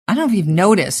know if you've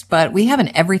noticed, but we have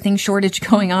an everything shortage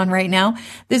going on right now.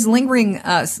 This lingering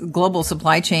global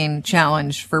supply chain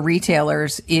challenge for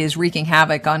retailers is wreaking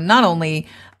havoc on not only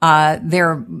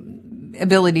their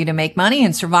ability to make money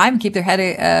and survive and keep their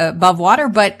head above water,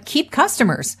 but keep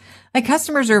customers. Like,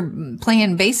 customers are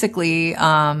playing basically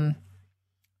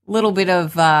little bit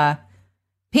of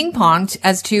ping pong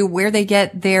as to where they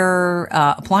get their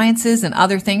appliances and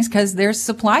other things, because there's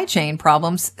supply chain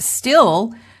problems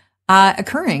still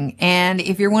occurring. And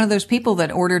if you're one of those people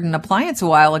that ordered an appliance a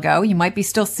while ago, you might be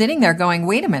still sitting there going,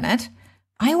 wait a minute,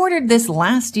 I ordered this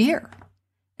last year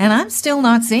and I'm still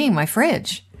not seeing my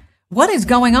fridge. What is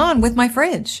going on with my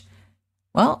fridge?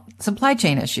 Well, supply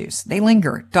chain issues, they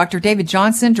linger. Dr. David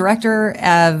Johnson, director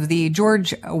of the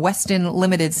George Weston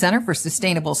Limited Center for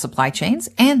Sustainable Supply Chains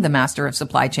and the Master of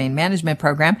Supply Chain Management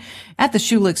program at the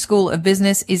Schulich School of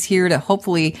Business, is here to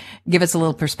hopefully give us a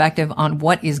little perspective on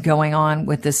what is going on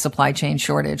with this supply chain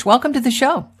shortage. Welcome to the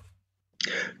show.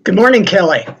 Good morning,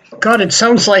 Kelly. God, it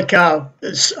sounds like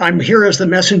I'm here as the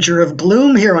messenger of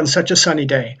gloom here on such a sunny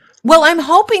day. Well, I'm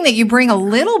hoping that you bring a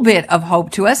little bit of hope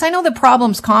to us. I know the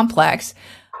problem's complex.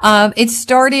 It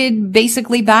started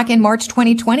basically back in March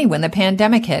 2020 when the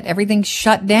pandemic hit. Everything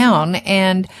shut down,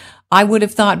 and I would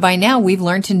have thought by now we've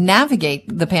learned to navigate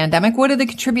the pandemic. What are the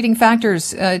contributing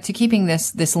factors to keeping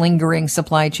this lingering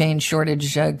supply chain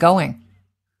shortage going?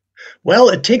 Well,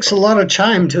 it takes a lot of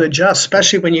time to adjust,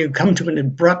 especially when you come to an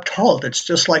abrupt halt. It's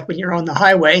just like when you're on the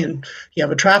highway and you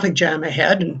have a traffic jam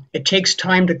ahead, and it takes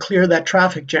time to clear that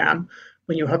traffic jam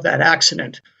when you have that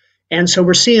accident. And so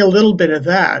we're seeing a little bit of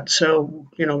that. So,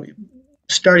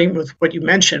 starting with what you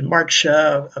mentioned, March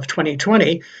of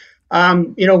 2020,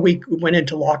 we went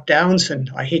into lockdowns,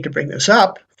 and I hate to bring this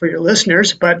up for your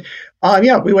listeners, but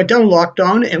we went down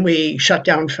lockdown and we shut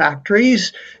down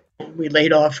factories. We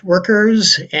laid off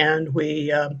workers, and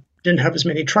we didn't have as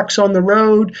many trucks on the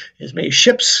road, as many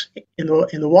ships in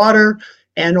the water,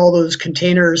 and all those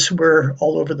containers were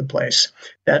all over the place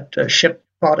that shipped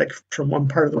product from one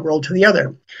part of the world to the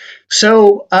other.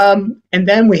 So, and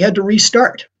then we had to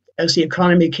restart as the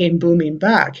economy came booming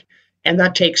back, and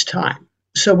that takes time.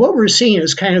 So what we're seeing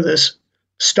is kind of this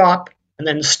stop and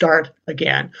then start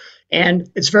again.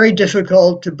 And it's very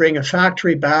difficult to bring a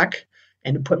factory back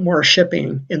and to put more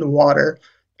shipping in the water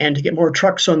and to get more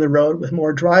trucks on the road with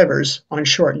more drivers on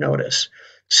short notice.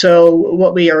 So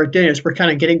what we are doing is we're kind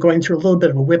of going through a little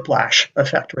bit of a whiplash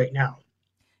effect right now.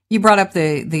 You brought up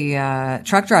the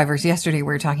truck drivers yesterday. We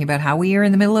were talking about how we are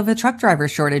in the middle of a truck driver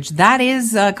shortage. That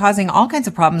is causing all kinds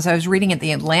of problems. I was reading at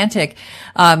the Atlantic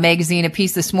magazine a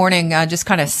piece this morning, just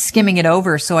kind of skimming it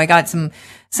over. So I got some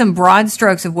broad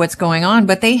strokes of what's going on,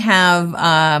 but they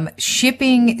have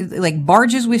shipping, like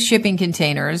barges with shipping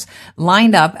containers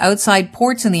lined up outside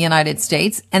ports in the United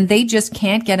States, and they just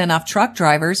can't get enough truck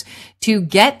drivers to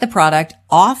get the product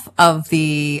off of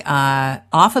the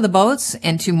boats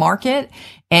and to market.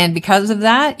 And because of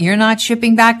that, you're not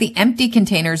shipping back the empty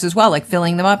containers as well, like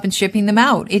filling them up and shipping them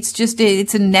out.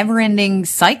 It's a never-ending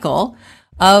cycle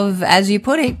of, as you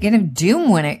put it, doom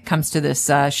when it comes to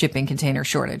this shipping container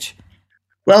shortage.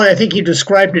 Well, I think you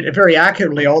described it very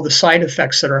accurately. All the side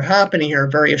effects that are happening here,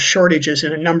 various shortages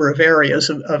in a number of areas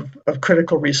of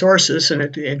critical resources.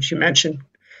 And as you mentioned,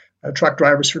 truck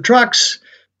drivers for trucks,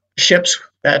 ships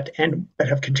that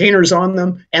have containers on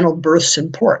them, and berths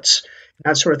in ports,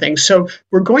 that sort of thing. So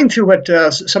we're going through what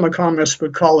some economists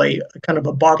would call a kind of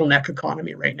a bottleneck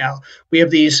economy right now. We have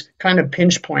these kind of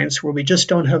pinch points where we just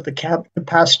don't have the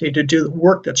capacity to do the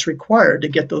work that's required to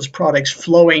get those products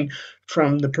flowing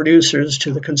from the producers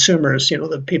to the consumers.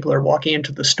 The people are walking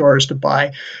into the stores to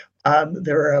buy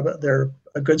their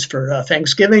goods for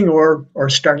Thanksgiving or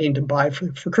starting to buy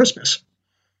for Christmas.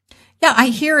 Yeah, I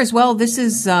hear as well, this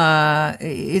is,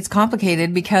 it's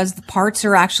complicated because the parts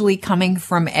are actually coming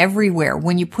from everywhere.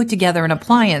 When you put together an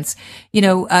appliance,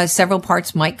 several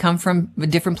parts might come from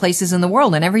different places in the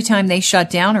world. And every time they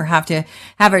shut down or have to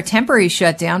have a temporary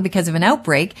shutdown because of an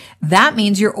outbreak, that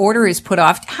means your order is put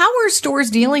off. How are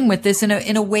stores dealing with this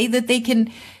in a way that they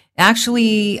can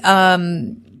actually,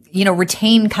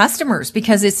 retain customers?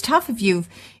 Because it's tough if you've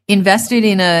invested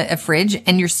in a fridge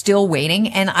and you're still waiting.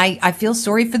 And I feel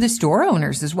sorry for the store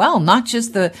owners as well, not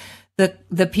just the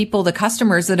people, the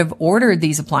customers that have ordered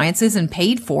these appliances and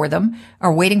paid for them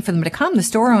are waiting for them to come. The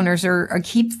store owners are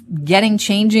keep getting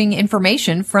changing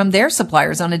information from their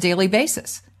suppliers on a daily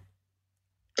basis.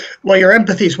 Well, your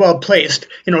empathy is well placed.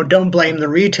 Don't blame the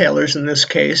retailers in this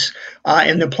case.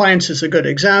 And the appliance is a good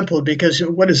example because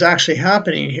what is actually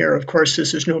happening here, of course,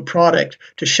 is there's no product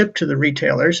to ship to the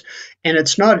retailers. And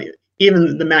it's not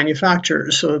even the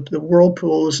manufacturers. So the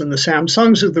Whirlpools and the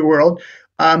Samsungs of the world,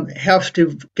 have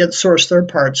to source their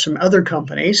parts from other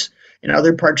companies in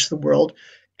other parts of the world.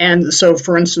 And so,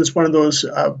 for instance, one of those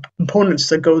components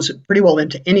that goes pretty well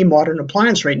into any modern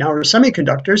appliance right now are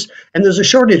semiconductors, and there's a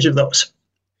shortage of those.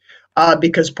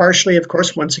 Because partially, of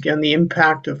course, once again, the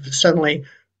impact of suddenly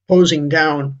closing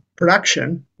down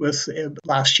production with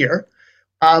last year,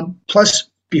 plus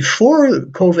before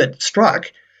COVID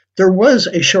struck, there was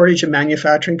a shortage of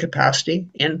manufacturing capacity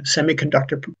in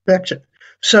semiconductor production.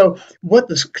 So what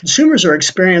the consumers are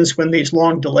experiencing when these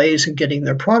long delays in getting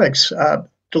their products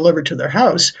delivered to their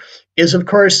house is, of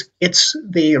course, it's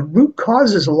the root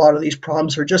causes. A lot of these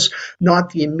problems are just not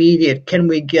the immediate, can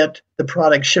we get the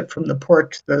product shipped from the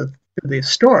port to the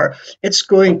store? It's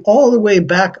going all the way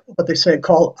back, what they say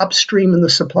call upstream in the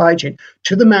supply chain,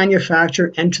 to the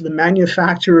manufacturer and to the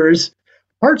manufacturer's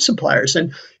part suppliers.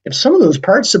 And if some of those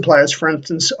part suppliers, for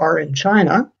instance, are in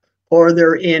China, or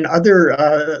they're in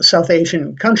other South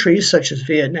Asian countries such as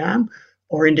Vietnam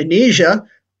or Indonesia,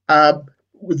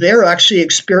 they're actually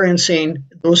experiencing,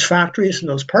 those factories and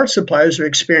those part suppliers are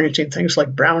experiencing things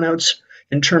like brownouts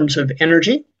in terms of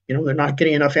energy. They're not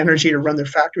getting enough energy to run their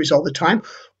factories all the time,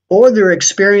 or they're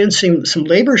experiencing some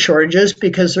labor shortages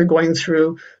because they're going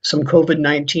through some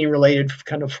COVID-19 related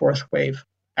kind of fourth wave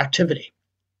activity.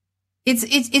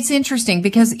 It's interesting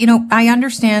because, I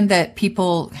understand that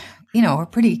people, are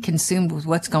pretty consumed with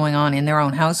what's going on in their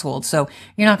own household. So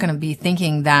you're not going to be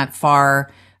thinking that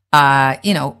far,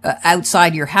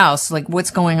 outside your house, like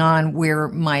what's going on where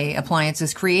my appliance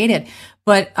is created.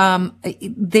 But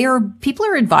people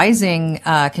are advising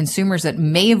consumers that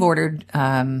may have ordered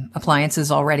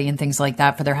appliances already and things like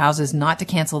that for their houses not to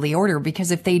cancel the order,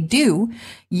 because if they do,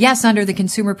 yes, under the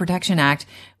Consumer Protection Act,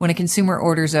 when a consumer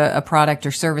orders a product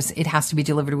or service, it has to be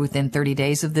delivered within 30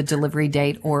 days of the delivery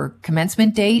date or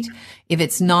commencement date. If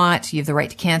it's not, you have the right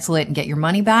to cancel it and get your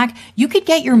money back. You could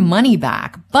get your money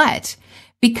back, but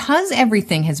because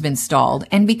everything has been stalled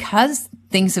and because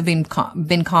things have been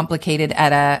complicated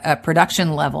at a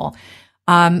production level,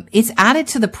 it's added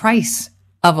to the price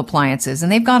of appliances,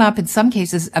 and they've gone up in some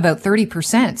cases about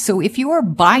 30%. So if you are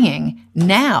buying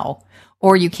now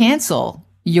or you cancel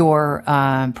your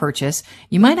purchase,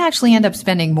 you might actually end up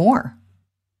spending more.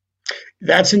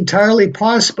 That's entirely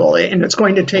possible, and it's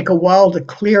going to take a while to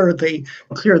clear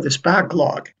this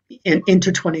backlog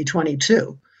into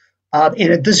 2022.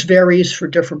 And this varies for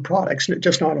different products,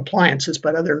 just not appliances,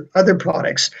 but other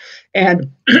products.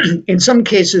 And in some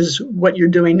cases, what you're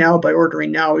doing now by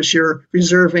ordering now is you're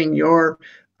reserving your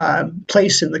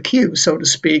place in the queue, so to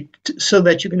speak, so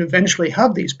that you can eventually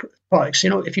have these products.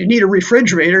 If you need a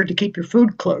refrigerator to keep your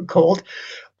food cold,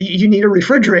 you need a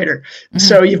refrigerator. Mm-hmm.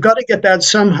 So you've got to get that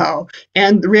somehow.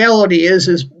 And the reality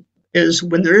is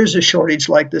when there is a shortage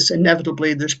like this,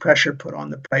 inevitably there's pressure put on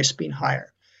the price being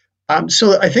higher.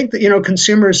 So I think that,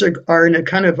 consumers are in a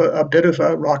kind of a bit of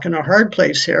a rock and a hard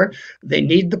place here. They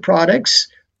need the products.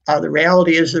 The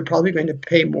reality is they're probably going to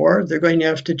pay more. They're going to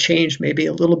have to change maybe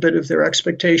a little bit of their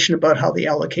expectation about how they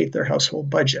allocate their household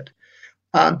budget.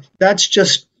 That's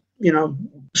just,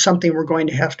 something we're going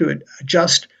to have to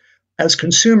adjust as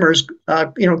consumers,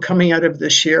 coming out of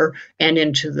this year and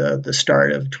into the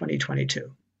start of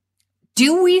 2022.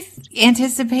 Do we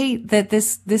anticipate that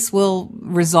this will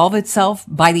resolve itself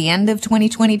by the end of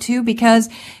 2022? Because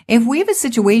if we have a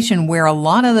situation where a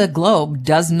lot of the globe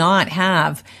does not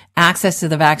have access to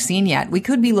the vaccine yet, we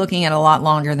could be looking at a lot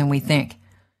longer than we think.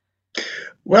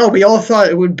 Well, we all thought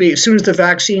it would be, as soon as the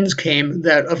vaccines came,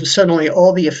 that suddenly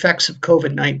all the effects of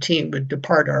COVID-19 would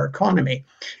depart our economy.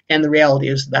 And the reality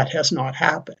is that has not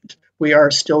happened. We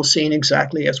are still seeing,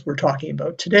 exactly as we're talking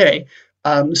about today,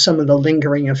 some of the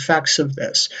lingering effects of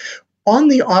this. On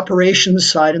the operations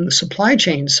side and the supply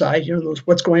chain side,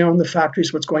 what's going on in the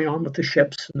factories, what's going on with the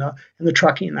ships and the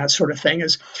trucking and that sort of thing,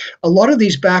 is a lot of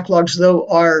these backlogs, though,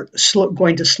 are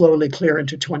going to slowly clear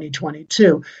into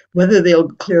 2022. Whether they'll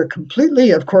clear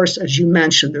completely, of course, as you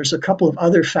mentioned, there's a couple of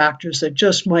other factors that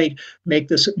just might make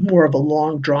this more of a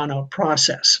long, drawn-out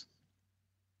process.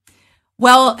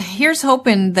 Well, here's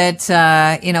hoping that,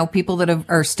 people that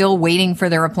are still waiting for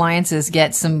their appliances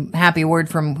get some happy word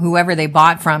from whoever they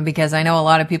bought from, because I know a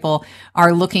lot of people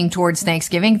are looking towards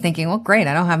Thanksgiving thinking, well, great,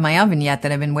 I don't have my oven yet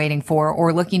that I've been waiting for,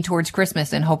 or looking towards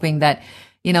Christmas and hoping that,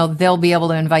 they'll be able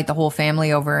to invite the whole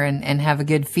family over and have a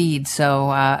good feed.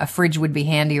 So, a fridge would be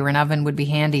handy or an oven would be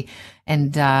handy.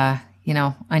 And, I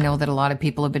know that a lot of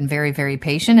people have been very, very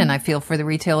patient, and I feel for the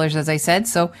retailers, as I said.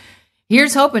 So,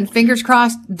 here's hoping. Fingers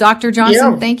crossed. Dr.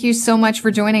 Johnson, Thank you so much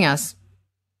for joining us.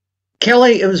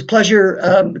 Kelly, it was a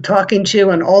pleasure talking to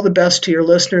you, and all the best to your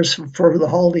listeners for the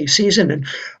holiday season. And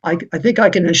I think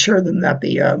I can assure them that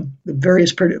the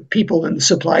various people in the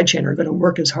supply chain are going to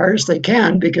work as hard as they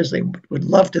can because they would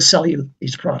love to sell you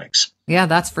these products. Yeah,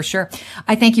 that's for sure.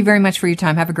 I thank you very much for your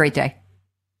time. Have a great day.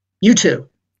 You too.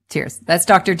 Cheers. That's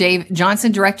Dr. Dave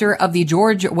Johnson, director of the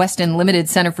George Weston Limited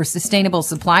Center for Sustainable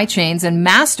Supply Chains and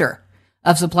master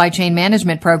of Supply Chain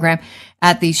Management program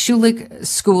at the Schulich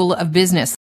School of Business.